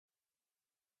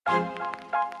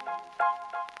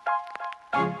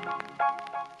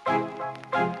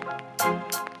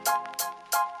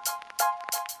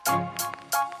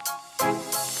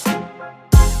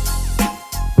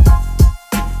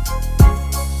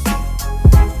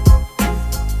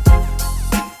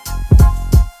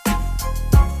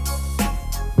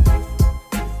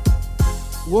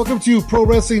Welcome to Pro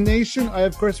Wrestling Nation. I,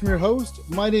 of course, am your host.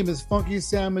 My name is Funky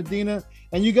Sam Medina.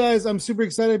 And you guys, I'm super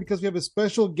excited because we have a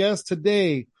special guest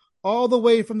today, all the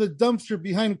way from the dumpster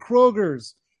behind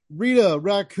Kroger's, Rita,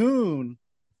 Raccoon.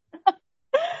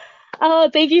 Oh,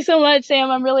 thank you so much, Sam.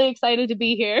 I'm really excited to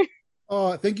be here.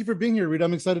 Thank you for being here, Rita.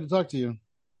 I'm excited to talk to you.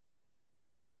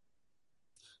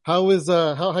 How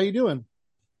you doing?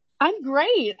 I'm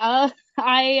great.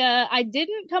 I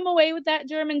didn't come away with that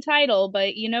German title,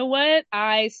 but you know what?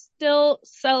 I still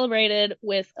celebrated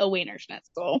with a Wiener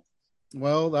Schnitzel.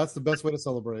 Well, that's the best way to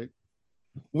celebrate.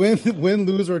 Win,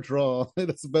 lose, or draw.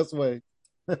 That's the best way.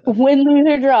 Win, lose,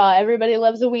 or draw. Everybody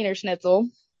loves a Wiener Schnitzel.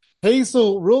 Hey,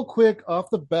 so real quick off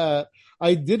the bat,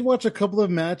 I did watch a couple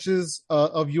of matches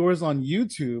of yours on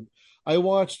YouTube. I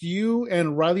watched you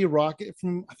and Riley Rocket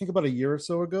from I think about a year or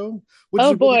so ago. Which is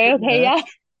Oh a really boy, good okay,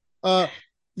 match. yeah.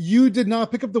 You did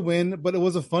not pick up the win, but it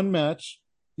was a fun match.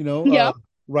 You know, Yep.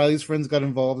 Riley's friends got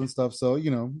involved and stuff, so you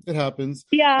know it happens.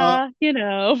 Yeah, you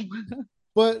know.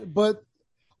 But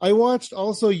I watched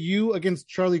also you against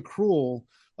Charlie Cruel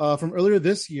from earlier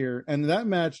this year, and that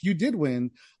match you did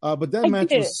win, but that I match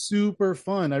did. was super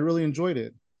fun. I really enjoyed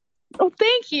it. Oh,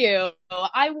 thank you.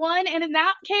 I won, and in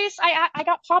that case, I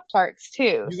got Pop-Tarts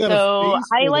too. You got a So face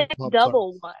I full of like Pop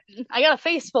double Tarts. one. I got a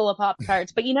face full of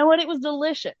Pop-Tarts, but you know what? It was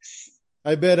delicious.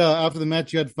 I bet after the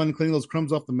match you had fun cleaning those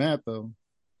crumbs off the mat, though.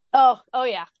 Oh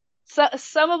yeah. So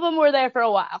some of them were there for a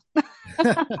while.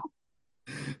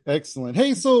 Excellent.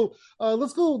 Hey, so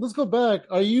let's go back.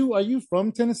 Are you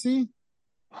from Tennessee?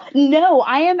 No,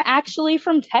 I am actually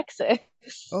from Texas.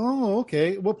 Oh,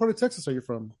 okay. What part of Texas are you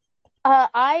from?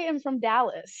 I am from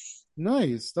Dallas.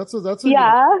 Nice. That's a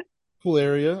Yeah. cool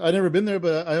area. I've never been there,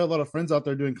 but I have a lot of friends out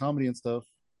there doing comedy and stuff.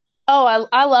 Oh,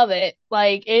 I love it.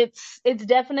 Like it's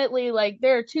definitely like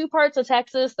there are two parts of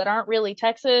Texas that aren't really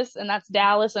Texas, and that's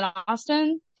Dallas and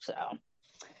Austin. So,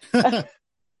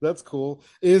 That's cool.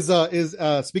 Is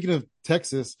speaking of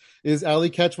Texas, is Alley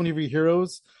Catch one of your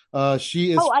heroes?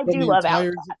 She is oh, I from do love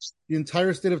Alley Catch. the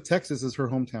entire state of Texas is her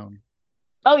hometown.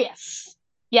 Oh, yes.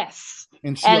 Yes.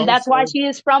 And she And that's why also she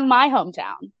is from my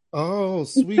hometown. oh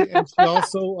sweet. And she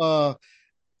also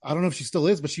I don't know if she still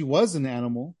is, but she was an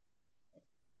animal.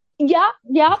 Yeah,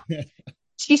 yeah.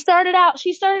 She started out.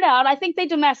 I think they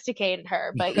domesticated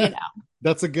her, but you know.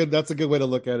 That's a good way to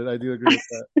look at it. I do agree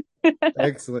with that.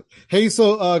 Excellent. Hey,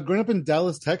 so growing up in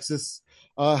Dallas, Texas,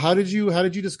 how did you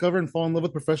discover and fall in love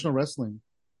with professional wrestling?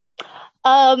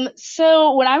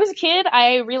 So when I was a kid,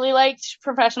 I really liked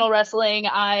professional wrestling.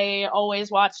 I always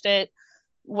watched it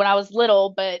when I was little,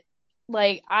 but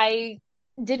like I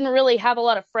didn't really have a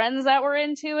lot of friends that were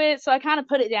into it, so I kind of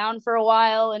put it down for a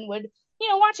while and would,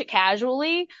 watch it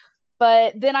casually.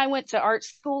 But then I went to art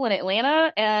school in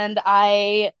Atlanta and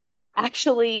I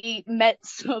actually met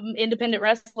some independent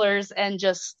wrestlers and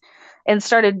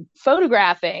started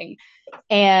photographing,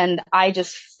 and I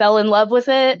just fell in love with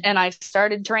it and I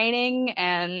started training,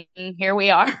 and here we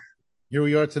are. Here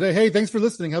we are today. Hey, thanks for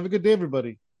listening. Have a good day,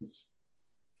 everybody.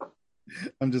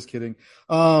 I'm just kidding.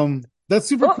 That's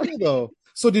super Oh, cool though.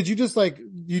 So did you just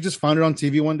found it on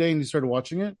TV one day and you started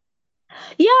watching it?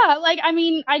 yeah, like I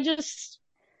mean, I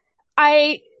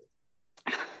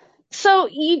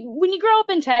when you grow up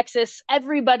in Texas,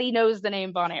 everybody knows the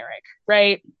name Von Erich,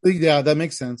 right? Yeah, that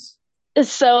makes sense.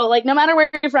 So like no matter where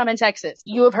you're from in Texas,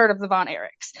 you have heard of the Von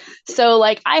Erichs. So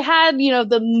like I had,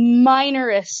 the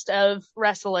minorest of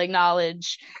wrestling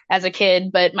knowledge as a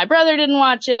kid, but my brother didn't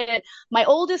watch it. My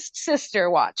oldest sister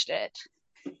watched it.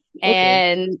 Okay.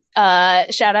 And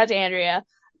shout out to Andrea.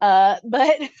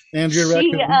 But Andrea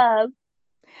she Raccoon.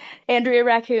 Andrea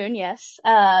Raccoon, yes.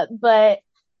 But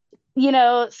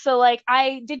so like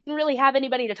I didn't really have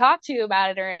anybody to talk to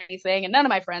about it or anything, and none of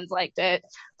my friends liked it.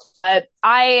 But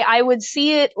I would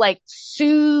see it like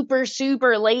super,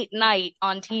 super late night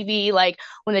on TV, like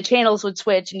when the channels would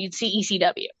switch and you'd see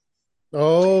ECW.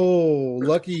 Oh,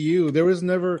 lucky you. There was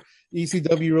never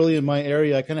ECW really in my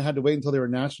area. I kind of had to wait until they were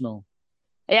national.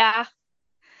 Yeah.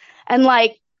 And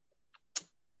like,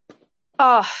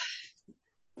 oh,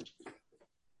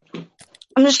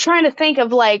 I'm just trying to think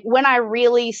of like when I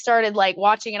really started like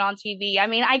watching it on TV. I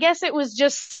mean, I guess it was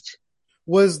just,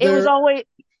 Was it was there always,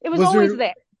 it was was always there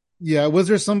there. yeah, was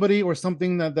there somebody or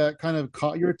something that kind of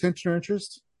caught your attention or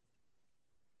interest?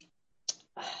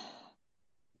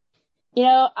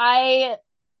 I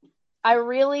I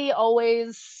really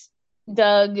always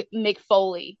dug Mick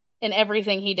Foley in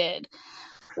everything he did.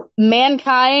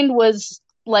 Mankind was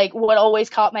like what always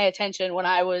caught my attention when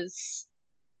I was,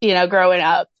 growing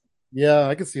up. Yeah,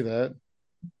 I can see that.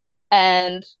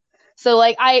 And so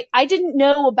like I didn't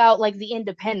know about like the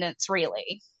independents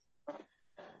really.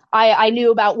 I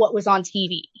knew about what was on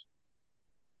TV.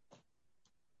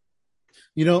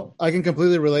 I can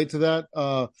completely relate to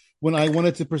that. When I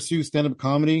wanted to pursue stand-up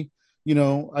comedy,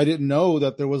 I didn't know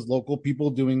that there was local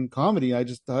people doing comedy. I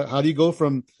just, how do you go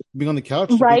from being on the couch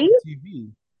to being Right? on TV?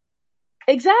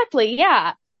 Exactly.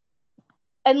 Yeah.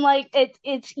 And like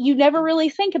it's you never really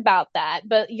think about that,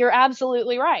 but you're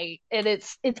absolutely right. And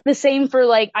it's the same for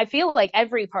like I feel like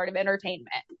every part of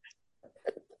entertainment.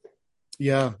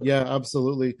 Yeah, yeah,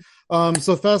 absolutely.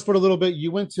 So fast forward a little bit,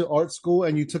 you went to art school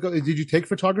and did you take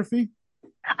photography?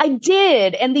 I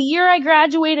did. And the year I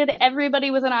graduated, everybody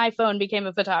with an iPhone became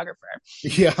a photographer.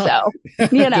 Yeah, So,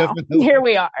 here definitely.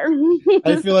 we are.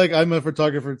 I feel like I'm a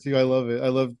photographer too. I love it. I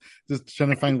love just trying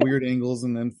to find weird angles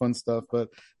and fun stuff. But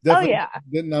Oh definitely, yeah.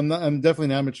 I'm definitely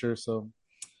an amateur. So,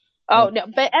 uh, Oh no,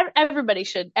 but everybody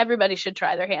should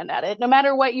try their hand at it. No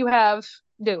matter what you have,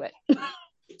 do it.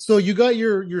 so you got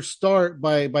your start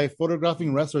by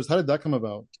photographing wrestlers. How did that come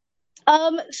about?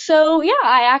 So yeah,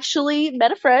 I actually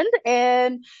met a friend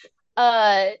and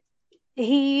uh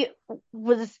he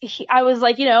I was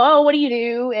like, oh, what do you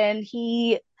do? And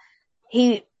he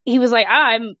was like,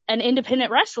 I'm an independent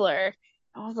wrestler.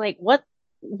 I was like, what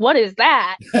is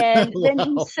that? And then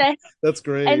he Wow, said, that's and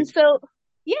great. so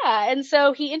yeah, and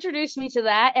so he introduced me to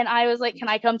that and I was like, can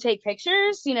I come take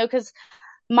pictures? Because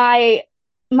my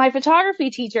my photography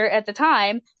teacher at the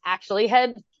time actually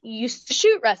had used to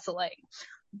shoot wrestling.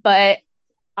 But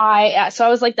so I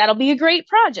was like, that'll be a great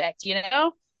project,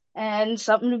 and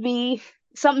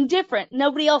something different.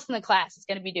 Nobody else in the class is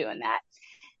going to be doing that.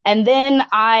 And then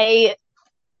I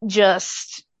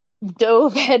just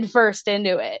dove headfirst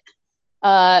into it.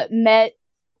 Met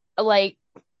like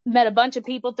met a bunch of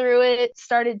people through it.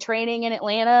 Started training in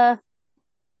Atlanta,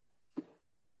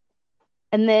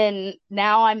 and then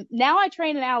now I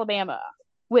train in Alabama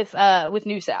with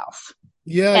New South,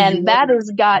 Yeah, you and are. that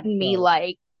has gotten me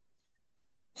like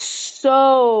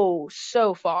so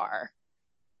far.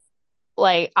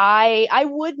 Like I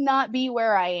would not be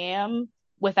where I am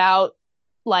without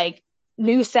like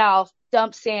New South,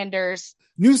 Dump Sanders.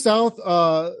 New South,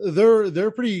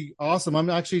 they're pretty awesome. I'm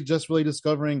actually just really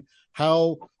discovering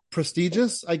how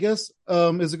prestigious, I guess,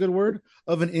 is a good word,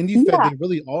 of an indie fed Yeah. they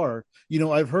really are.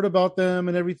 I've heard about them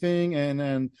and everything,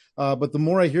 and but the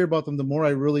more I hear about them, the more I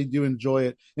really do enjoy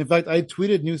it. In fact, I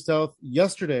tweeted New South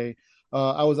yesterday.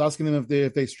 I was asking them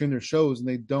if they stream their shows, and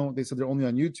they don't. They said they're only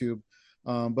on YouTube.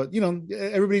 But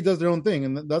everybody does their own thing,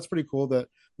 and that's pretty cool that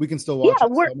we can still watch Yeah,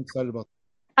 it. So I'm excited about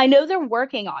I know they're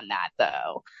working on that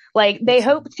though. Like they that.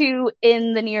 hope to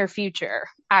in the near future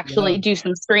Yeah. actually do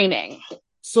some streaming.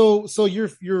 So you're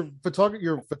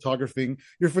photographing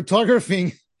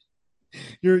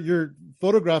you're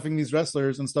photographing these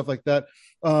wrestlers and stuff like that.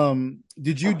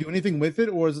 Did you do anything with it,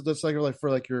 or is it just like for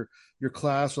like your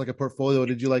class or like a portfolio?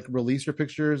 Did you like release your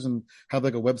pictures and have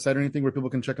like a website or anything where people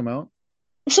can check them out?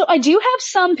 So I do have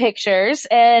some pictures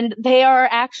and they are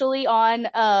actually on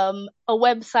a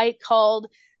website called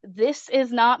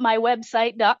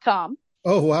thisisnotmywebsite.com.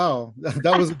 Oh wow,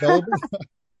 that was available.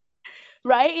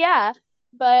 Right? Yeah.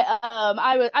 But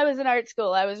I was in art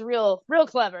school. I was real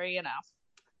clever, Real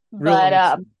But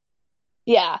artsy.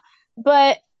 yeah.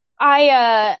 But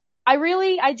I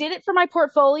did it for my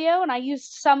portfolio and I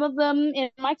used some of them in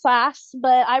my class,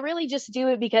 but I really just do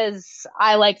it because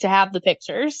I like to have the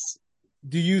pictures.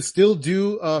 Do you still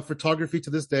do photography to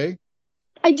this day?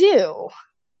 I do.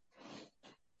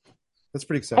 That's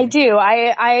pretty I exciting. do.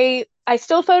 I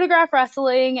still photograph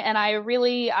wrestling and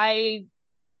I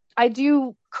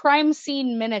do crime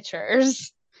scene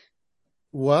miniatures.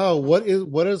 Wow, what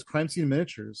is crime scene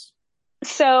miniatures?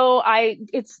 So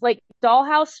it's like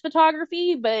dollhouse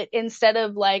photography, but instead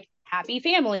of like happy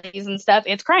families and stuff,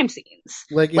 it's crime scenes.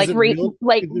 Like, is Like it real?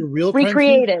 like Is it real crime scenes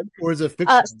recreated. or is it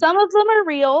fiction? Some of them are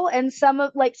real and some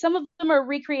of them are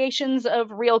recreations of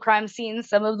real crime scenes.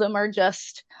 Some of them are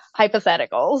just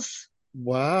hypotheticals.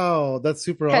 Wow, that's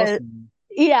super 'Cause awesome.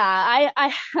 yeah,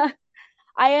 I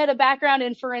I had a background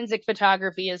in forensic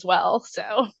photography as well.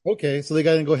 So Okay, so they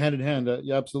got to go hand in hand.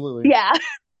 Yeah, absolutely. yeah.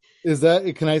 Is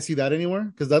that, can I see that anywhere?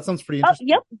 Because that sounds pretty Oh, interesting.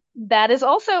 yep. That is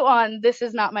also on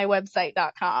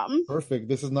thisisnotmywebsite.com. Perfect.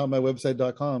 This is not my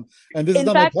website.com. And this is In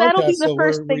not my fact, that'll podcast, be the so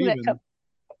first we're thing that even.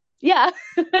 yeah,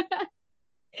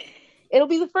 it'll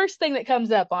be the first thing that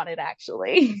comes up on it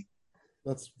actually.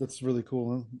 That's really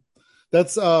cool. Huh?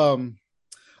 That's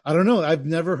I don't know. I've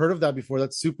never heard of that before.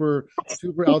 That's super,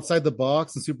 super outside the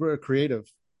box and super creative.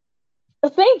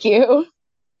 Thank you.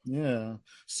 Yeah.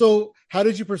 So, how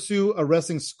did you pursue a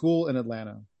wrestling school in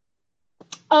Atlanta?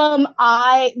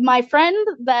 My friend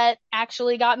that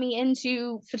actually got me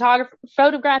into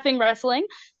photographing wrestling,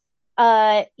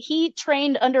 he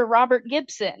trained under Robert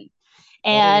Gibson. Oh,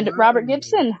 And Robert wow.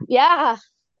 Gibson, yeah,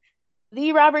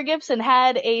 the Robert Gibson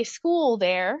had a school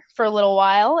there for a little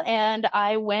while, and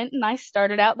I went and I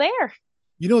started out there.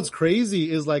 You know what's crazy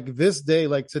is like this day,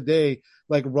 like today,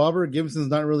 like Robert Gibson's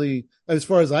not really, as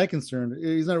far as I'm concerned,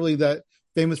 he's not really that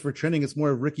famous for training. It's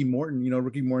more of Ricky Morton. You know,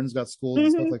 Ricky Morton's got schools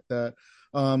and stuff Hmm. like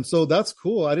that. So that's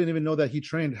cool. I didn't even know that he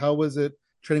trained. How was it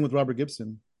training with Robert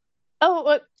Gibson?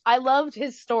 Oh, I loved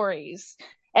his stories.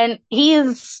 And he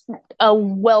is a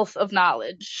wealth of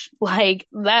knowledge. Like,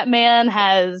 that man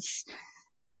has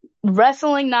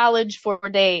wrestling knowledge for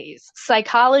days,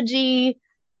 psychology,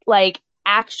 like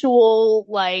actual,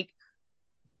 like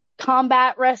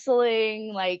combat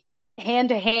wrestling, like hand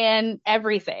to hand,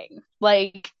 everything.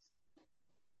 Like,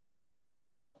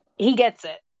 he gets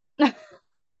it.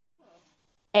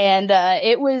 And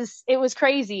it was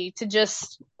crazy to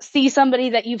just see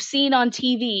somebody that you've seen on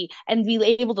TV and be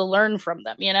able to learn from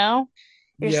them, you know?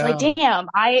 You're just like, Yeah. damn,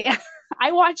 I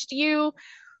I watched you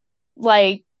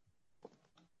like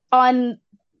on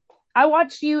I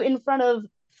watched you in front of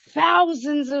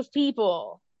thousands of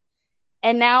people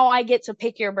and now I get to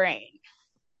pick your brain.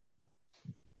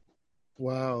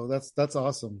 Wow. That's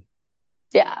awesome.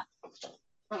 Yeah.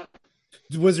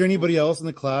 Was there anybody else in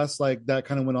the class like that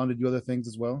kind of went on to do other things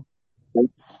as well?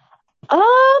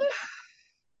 Um,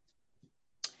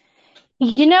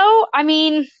 I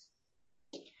mean,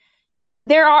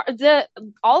 there are the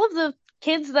all of the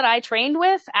kids that I trained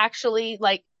with actually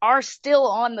like are still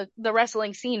on the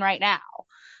wrestling scene right now.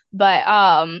 But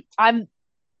I'm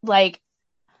like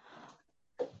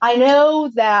I know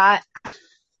that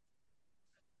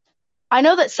I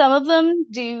know that some of them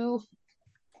do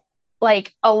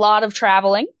like a lot of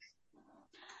traveling.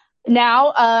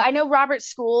 Now, I know Robert's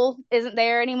school isn't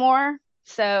there anymore,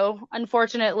 so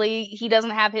unfortunately he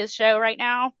doesn't have his show right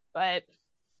now, but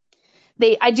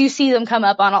they I do see them come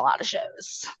up on a lot of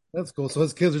shows. That's cool. So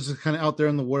his kids are just kind of out there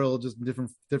in the world, just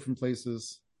different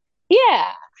places.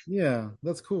 Yeah, Yeah,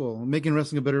 that's cool. Making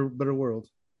wrestling a better world.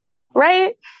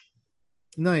 right?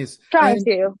 Nice. Trying And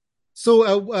to.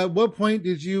 so at what point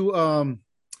did you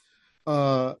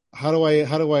how do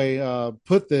I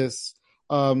put this?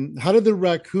 How did the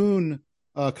raccoon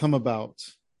come about?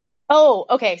 Oh,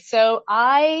 okay. So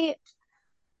I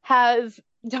have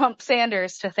Dump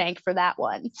Sanders to thank for that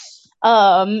one.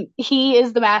 He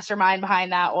is the mastermind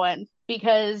behind that one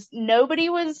because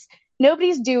nobody's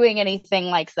doing anything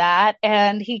like that,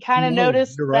 and he kind of No,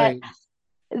 noticed you're that right.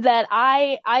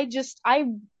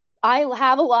 I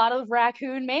have a lot of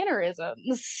raccoon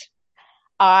mannerisms.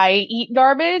 I eat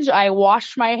garbage. I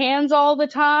wash my hands all the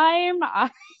time.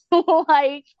 I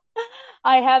like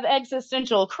I have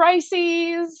existential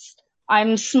crises.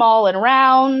 I'm small and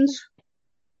round.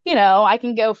 I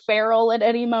can go feral at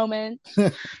any moment.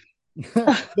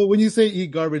 But when you say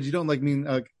eat garbage, you don't like mean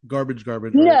garbage,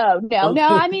 right? No, no, no. Okay.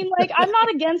 I mean, like, I'm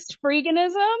not against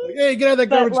freeganism, Like, hey, get out of that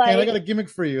but garbage can. I like, got a gimmick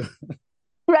for you.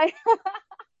 right.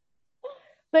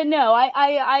 But no,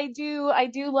 I do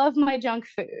love my junk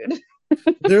food.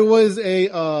 There was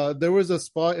a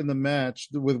spot in the match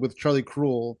with Charlie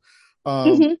Cruel.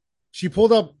 Um, Hmm. she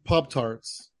pulled up Pop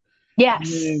Tarts. And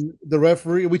Yes. then the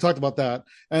referee, we talked about that.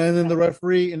 And then the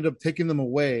referee ended up taking them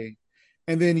away.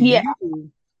 And then Yeah.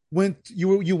 you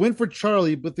went for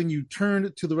Charlie, but then you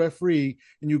turned to the referee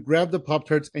and you grabbed the Pop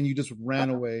Tarts and you just ran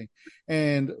away.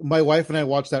 And my wife and I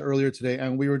watched that earlier today,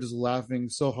 and we were just laughing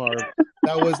so hard.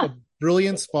 That was a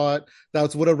brilliant spot.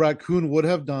 That's what a raccoon would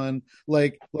have done.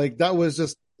 Like that was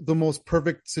just the most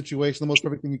perfect situation, the most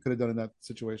perfect thing you could have done in that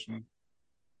situation.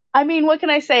 I mean, what can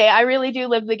I say? I really do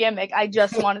live the gimmick. I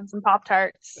just wanted some Pop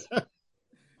Tarts.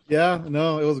 Yeah,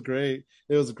 no, it was great.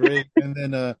 It was great. And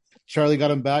then Charlie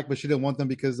got him back, but she didn't want them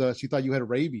because she thought you had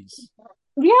rabies.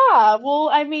 Yeah, well,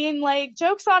 I mean, like,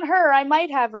 joke's on her. I might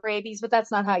have rabies, but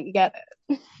that's not how you get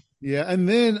it. Yeah, and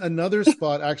then another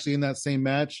spot actually in that same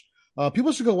match.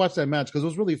 People should go watch that match because it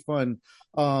was really fun.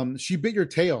 She bit your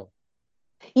tail.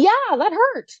 Yeah, that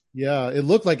hurt. Yeah, it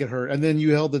looked like it hurt, and then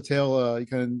you held the tail. You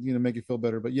kind of make you feel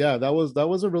better. But yeah, that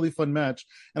was a really fun match,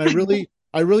 and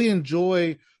I really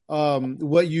enjoy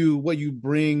what you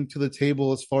bring to the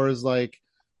table as far as like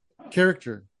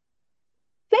character.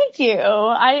 Thank you.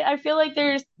 I feel like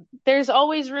there's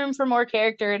always room for more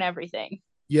character in everything.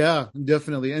 Yeah,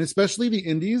 definitely, and especially the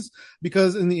indies,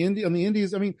 because on the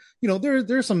indies, I mean,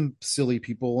 there's some silly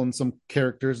people and some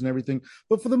characters and everything,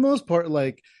 but for the most part,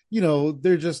 like,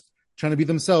 they're just trying to be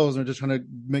themselves, and they're just trying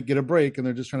to get a break, and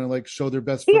they're just trying to like show their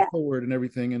best foot Yeah. forward and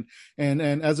everything, and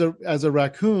as a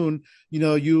raccoon,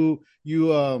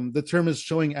 the term is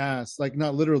showing ass, like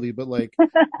not literally, but like,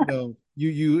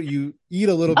 you eat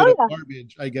a little bit Oh of yeah.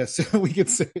 garbage, I guess we could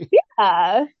say.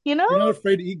 Yeah. You know? You're not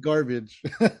afraid to eat garbage.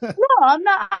 No, I'm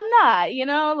not. I'm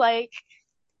not. Like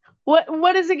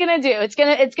what is it gonna do?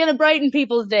 It's gonna brighten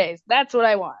people's days. That's what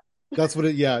I want. That's what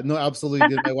it. Yeah, no, absolutely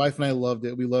did. My wife and I loved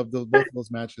it. We loved both of those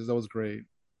matches. That was great.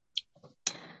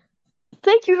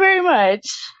 Thank you very much.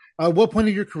 What point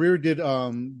of your career did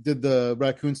the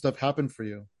raccoon stuff happen for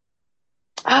you?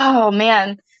 Oh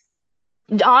man.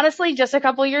 Honestly, just a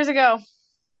couple years ago.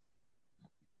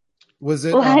 Was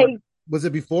it Like was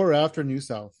it before or after New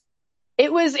South?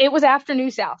 it was after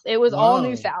New South. It was all New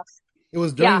Wow, South. it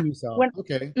was Yeah. during New South. When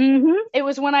Okay. it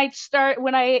was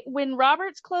when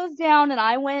Roberts closed down and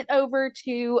I went over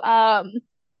to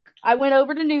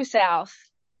New South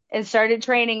and started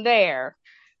training there.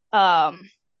 Um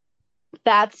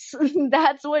that's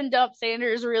that's when Dump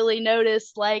Sanders really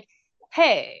noticed like,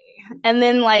 hey, and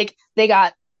then like they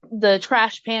got the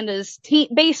Trash Pandas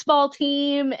baseball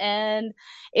team, and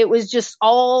it was just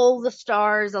all the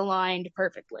stars aligned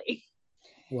perfectly.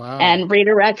 Wow. And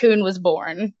Rita Raccoon was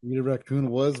born. Rita Raccoon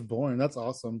was born. That's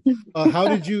awesome. How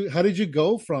did you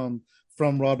go from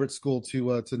Robert School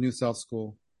to New South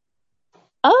School?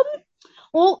 Um,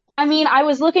 well, I mean, I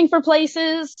was looking for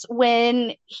places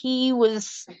when he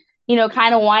was,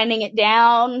 kind of winding it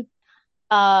down.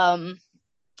 Um,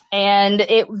 and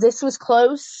this was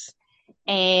close,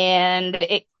 and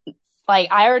it like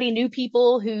I already knew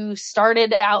people who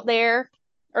started out there,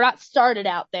 or not started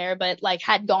out there, but like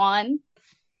had gone.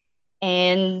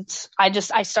 And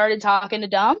I started talking to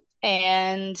Dump,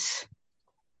 and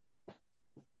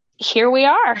here we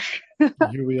are.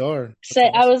 Here we are. So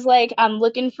That's I awesome. was like, I'm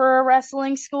looking for a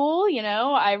wrestling school,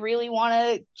 I really want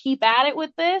to keep at it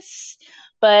with this,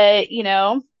 but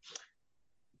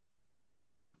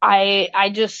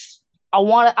I just I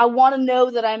want to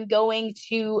know that I'm going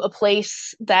to a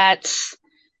place that's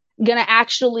gonna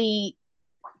actually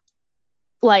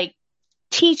like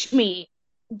teach me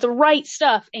the right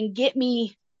stuff and get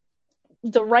me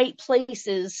the right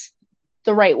places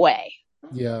the right way.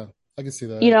 Yeah, I can see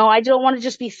that. I don't want to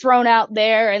just be thrown out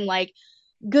there and like,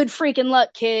 good freaking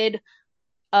luck, kid.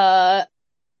 Uh,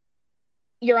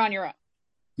 you're on your own.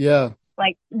 Yeah,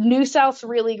 Like New South's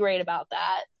really great about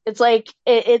that. It's like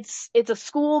it's a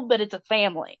school, but it's a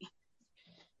family.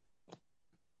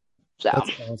 So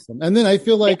that's awesome. And then I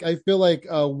feel yeah. like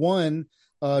one,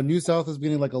 New South has been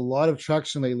getting like a lot of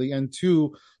traction lately, and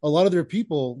two, a lot of their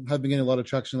people have been getting a lot of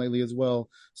traction lately as well.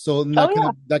 So Oh yeah.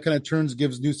 that kind of turns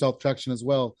gives New South traction as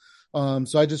well.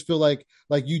 So I just feel like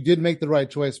you did make the right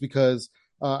choice, because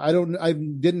I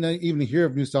didn't even hear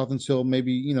of New South until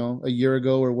maybe a year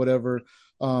ago or whatever.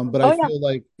 But I Oh yeah. feel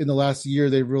like in the last year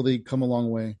they've really come a long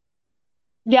way.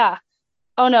 Yeah.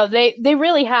 Oh no, they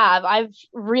really have. I've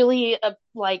really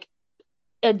like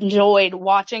enjoyed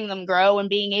watching them grow and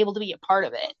being able to be a part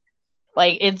of it.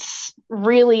 Like it's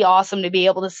really awesome to be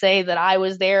able to say that I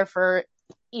was there for,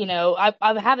 I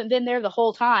haven't been there the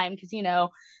whole time because,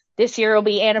 this year will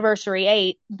be anniversary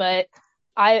 8, but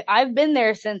I've been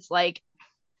there since like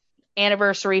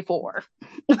anniversary 4.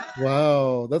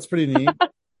 Wow, that's pretty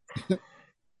neat.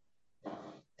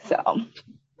 So,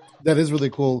 That is really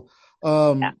cool.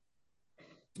 yeah. Um,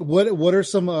 what are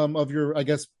some of your, I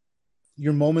guess,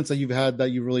 your moments that you've had that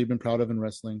you've really been proud of in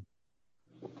wrestling?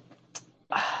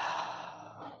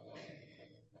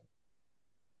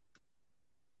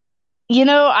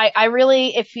 I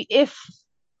really,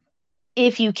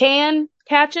 if you can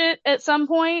catch it at some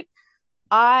point,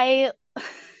 I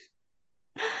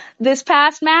this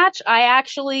past match, I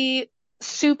actually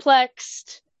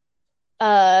suplexed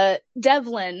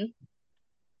Devlin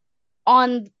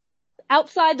on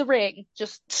outside the ring,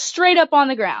 just straight up on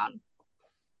the ground.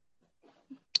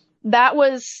 That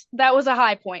was a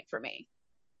high point for me.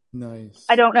 I Nice.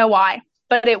 don't know why,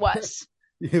 but it was.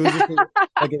 It was just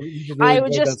like you just really I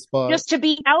would enjoyed that spot. just to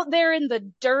be out there in the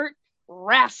dirt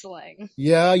wrestling,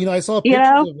 Yeah, I saw you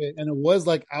pictures know? of it, and it was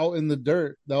like out in the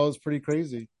dirt. That was pretty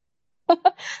crazy.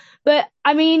 But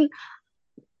I mean,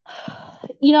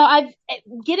 I've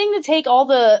getting to take all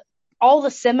the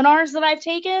seminars that I've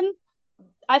taken.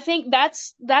 I think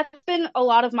that's been a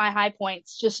lot of my high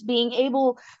points. Just being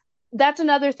able, that's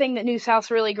another thing that New South's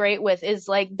really great with is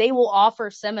like they will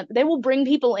bring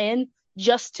people in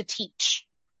just to teach.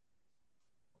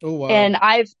 Oh And wow.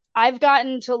 I've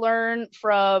gotten to learn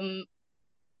from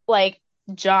like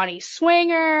Johnny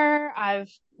Swinger.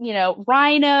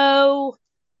 Rhino.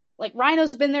 Like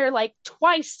Rhino's been there like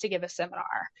twice to give a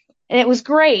seminar. And it was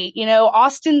great.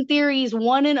 Austin Theory's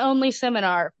one and only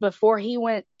seminar before he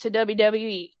went to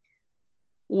WWE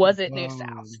was at New Wow,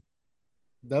 South.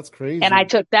 that's And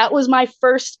crazy. that was my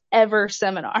first ever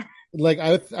seminar. Like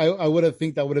I would have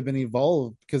think that would have been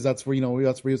evolved because that's where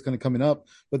that's where he was kind of coming up.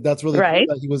 But that's really cool Right.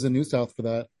 that he was in New South for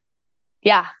that.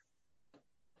 Yeah.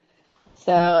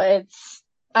 So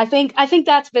I think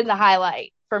that's been the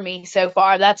highlight for me so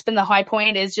far. That's been the high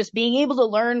point is just being able to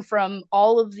learn from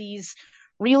all of these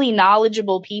really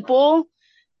knowledgeable people.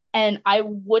 And I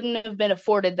wouldn't have been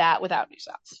afforded that without New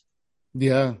South.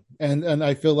 Yeah, and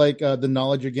I feel like the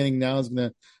knowledge you're getting now is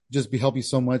gonna just be help you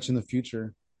so much in the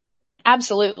future.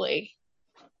 Absolutely.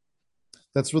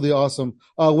 That's really awesome.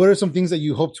 What are some things that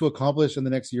you hope to accomplish in the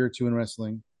next year or two in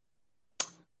wrestling?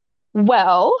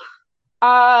 Well,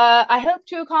 I hope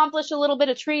to accomplish a little bit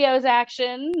of trios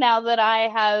action now that I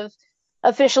have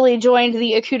officially joined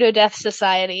the Akuto Death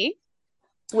Society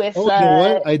with Oh, you know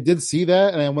what? I did see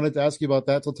that, and I wanted to ask you about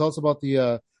that. So tell us about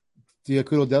the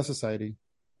Akudo Death Society.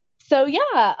 so yeah,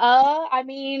 I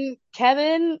mean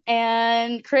Kevin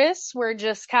and Chris were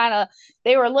just kind of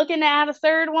they were looking at a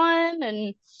third one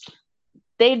and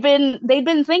they'd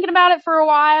been thinking about it for a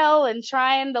while and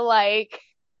trying to like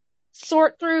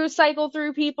cycle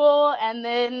through people and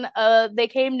then they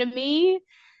came to me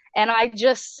and I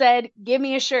just said, "Give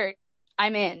me a shirt.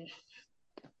 I'm in."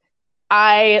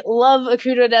 I love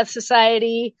Akuto Death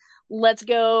Society. Let's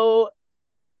go.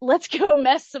 Let's go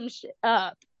mess some shit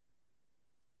up.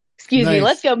 Excuse me.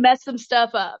 Let's Nice. go mess some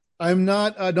stuff up. I'm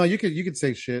not. No, you could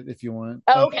say shit if you want.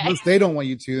 Oh, okay. Unless they don't want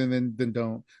you to, and then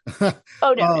don't.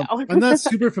 Oh no, no. I'm not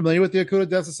super familiar with the Akudo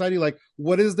Death Society. Like,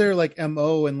 what is their like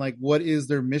MO and like what is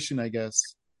their mission? I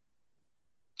guess.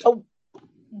 Oh,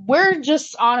 we're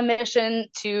just on a mission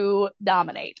to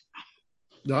dominate.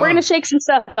 We're Ah, gonna shake some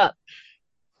stuff up.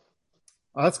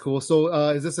 that's cool. So,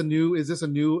 is this a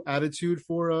new attitude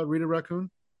for Rita Raccoon?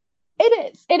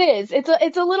 It is. It is.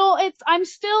 It's a little. I'm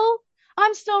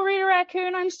still Rita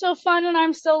Raccoon. I'm still fun and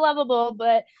I'm still lovable.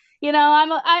 But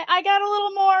I got a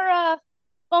little more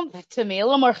oomph to me, a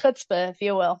little more chutzpah, if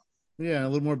you will. Yeah, a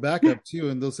little more backup too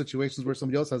in those situations where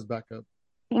somebody else has backup.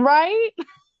 Right?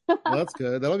 Well, that's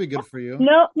good. That'll be good for you.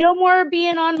 No, no more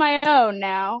being on my own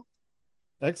now.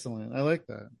 Excellent. I like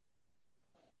that.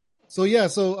 So yeah,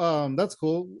 so that's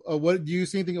cool. What do you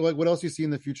see anything like what else do you see in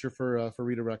the future for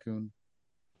Rita Raccoon?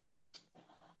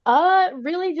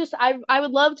 Really, just I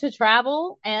would love to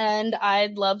travel, and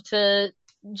I'd love to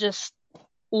just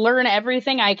learn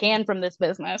everything I can from this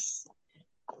business.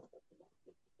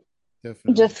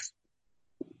 Definitely. Just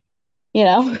you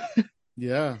know.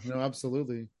 Yeah, no,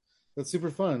 absolutely. That's super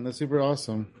fun. That's super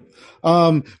awesome.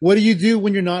 What do you do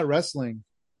when you're not wrestling?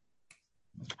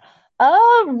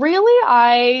 Really,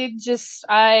 I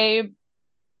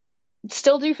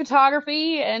still do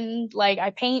photography and like I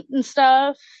paint and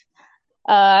stuff.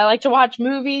 I like to watch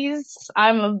movies.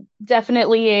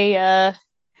 Definitely a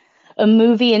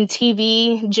movie and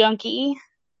TV junkie.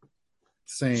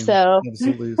 Same. So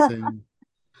Absolutely the same.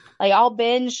 like I'll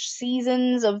binge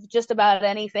seasons of just about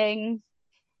anything.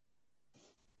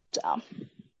 So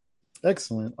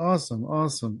Excellent. Awesome.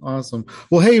 Awesome. Awesome.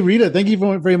 Well, hey Rita, thank you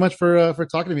very much for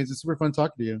talking to me. It's super fun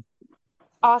talking to you.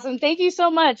 awesome. Thank you so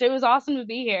much. It was awesome to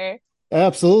be here. I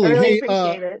Absolutely. really Hey,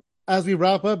 appreciate it. as we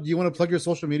wrap up, do you want to plug your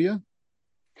social media?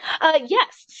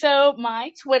 Yes. So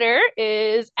my Twitter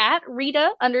is at Rita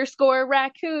underscore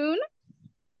raccoon.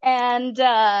 And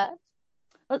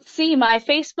let's see, my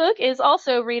Facebook is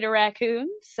also Rita Raccoon.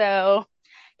 So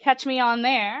catch me on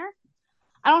there.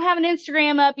 I don't have an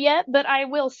Instagram up yet, but I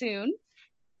will soon.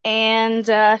 And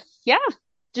yeah,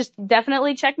 just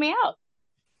definitely check me out.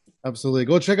 Absolutely.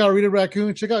 Go check out Rita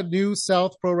Raccoon, check out New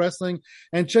South Pro Wrestling,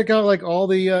 and check out like all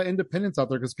the independents out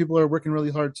there because people are working really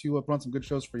hard to put on some good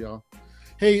shows for y'all.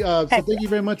 Hey, so Heck thank yeah. you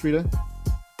very much, Rita.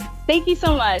 Thank you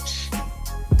so much.